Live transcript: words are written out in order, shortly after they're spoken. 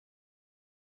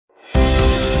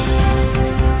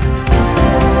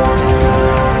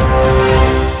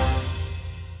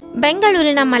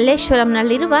ಬೆಂಗಳೂರಿನ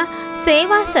ಮಲ್ಲೇಶ್ವರಂನಲ್ಲಿರುವ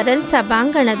ಸೇವಾ ಸದನ್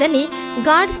ಸಭಾಂಗಣದಲ್ಲಿ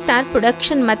ಗಾಡ್ ಸ್ಟಾರ್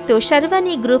ಪ್ರೊಡಕ್ಷನ್ ಮತ್ತು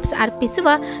ಶರ್ವನಿ ಗ್ರೂಪ್ಸ್ ಅರ್ಪಿಸುವ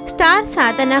ಸ್ಟಾರ್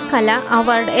ಸಾಧನಾ ಕಲಾ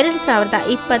ಅವಾರ್ಡ್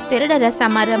 2022ರ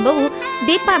ಸಮಾರಂಭವು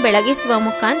ದೀಪ ಬೆಳಗಿಸುವ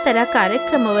ಮುಖಾಂತರ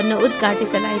ಕಾರ್ಯಕ್ರಮವನ್ನು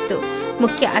ಉದ್ಘಾಟಿಸಲಾಯಿತು.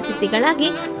 ಮುಖ್ಯ ಅತಿಥಿಗಳಾಗಿ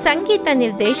ಸಂಗೀತ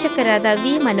ನಿರ್ದೇಶಕರಾದ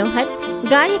ವಿ ಮನೋಹರ್,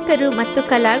 ಗಾಯಕರು ಮತ್ತು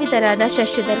ಕಲಾವಿದರಾದ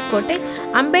ಶಶಿಧರ್ ಕೋಟೆ,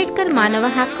 ಅಂಬೇಡ್ಕರ್ ಮಾನವ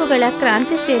ಹಕ್ಕುಗಳ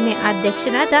ಕ್ರಾಂತಿ ಸೇನೆ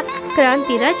ಅಧ್ಯಕ್ಷರಾದ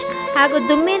ಕ್ರಾಂತಿರಾಜ್ ಹಾಗೂ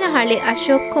ದುಮ್ಮೇನಹಳ್ಳಿ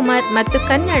ಅಶೋಕ್ ಕುಮಾರ್ ಮತ್ತು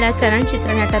ಕನ್ನಡ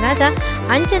ಚಲನಚಿತ್ರ ನಟರಾದ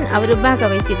ಅಂಜನ್ ಅವರು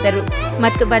ಭಾಗವಹಿಸಿದ್ದರು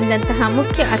ಮತ್ತು ಬಂದಂತಹ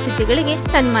ಮುಖ್ಯ ಅತಿಥಿಗಳಿಗೆ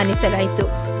ಸನ್ಮಾನಿಸಲಾಯಿತು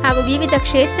ಹಾಗೂ ವಿವಿಧ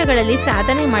ಕ್ಷೇತ್ರಗಳಲ್ಲಿ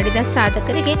ಸಾಧನೆ ಮಾಡಿದ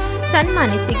ಸಾಧಕರಿಗೆ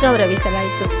ಸನ್ಮಾನಿಸಿ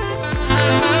ಗೌರವಿಸಲಾಯಿತು.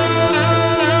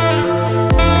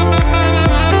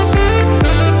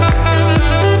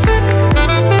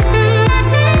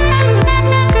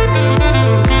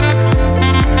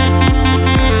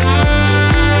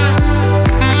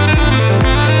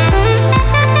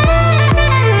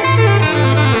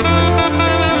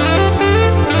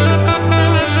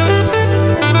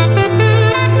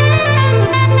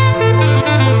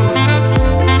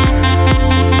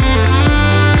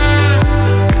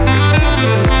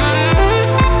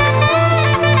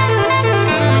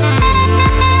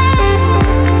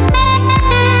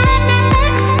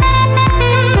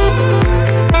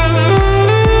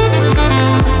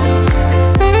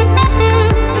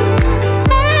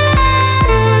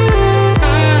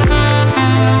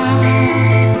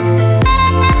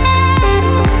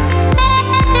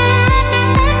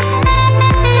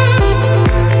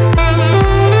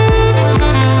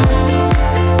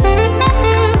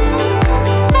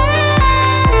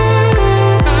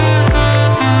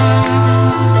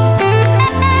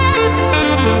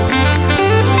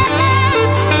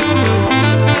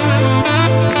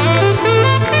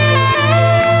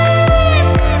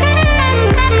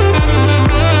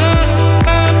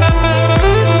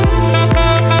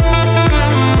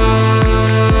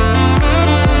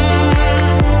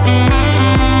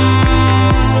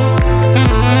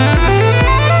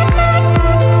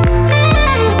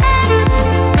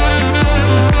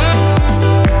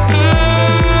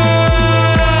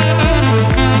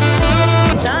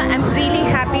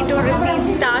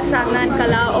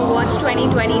 Awards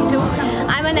 2022.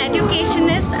 I'm an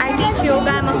educationist. I teach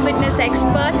yoga. I'm a fitness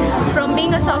expert. From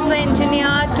being a software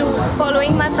engineer to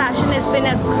following my passion has been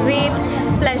a great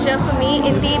pleasure for me.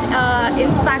 Indeed, in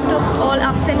spite of all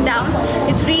ups and downs,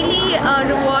 it's really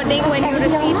rewarding when you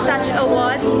receive such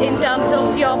awards in terms of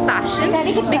your passion,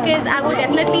 because I would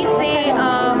definitely say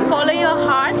follow your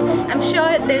heart. I'm sure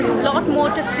there's a lot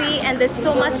more to see and there's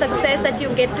so much success that you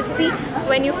get to see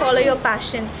when you follow your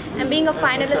passion. And being a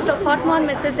finalist of Hotmon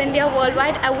Mrs. India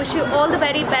Worldwide, I wish you all the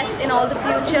very best in all the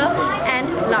future and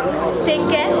luck. Take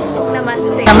care.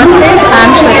 Namaste. Namaste.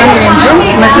 I'm Shweta Niranjan,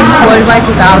 Mrs. Worldwide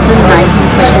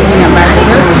 2019 Special Green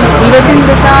Ambassador. ಇವತ್ತಿನ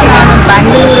ದಿವಸ ನಾನು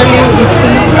ಬ್ಯಾಂಗ್ಳೂರಲ್ಲಿ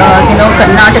ಹುಟ್ಟಿ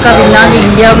Karnataka ವಿನ್ನಾಗಿ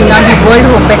India ವಿನ್ನಾಗಿ world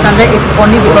ಹೋಗ್ಬೇಕಂದ್ರೆ it's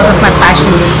only because of my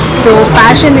passion. So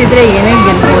passion ಇದ್ದರೆ ಏನೇ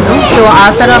ಗೆಲ್ಬೋದು. So ಆ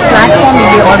ಥರ ಪ್ಲ್ಯಾಟ್ಫಾರ್ಮ್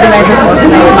ಇಲ್ಲಿ ಆರ್ಗನೈಸ್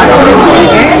ಮಾಡೋದು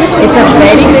ಮಕ್ಕಳಿಗೆ it's a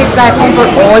very great platform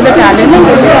for all the talents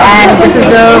and this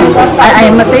is I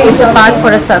must say it's a path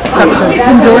for a success.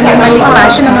 So ನಿಮ್ಮಲ್ಲಿ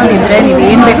passion ಅನ್ನೋದಿದ್ದರೆ ನೀವು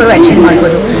ಏನು ಬೇಕಾದ್ರೂ ಅಚೀವ್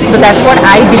ಮಾಡ್ಬೋದು. So that's what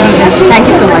I believe in. Thank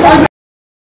you so much.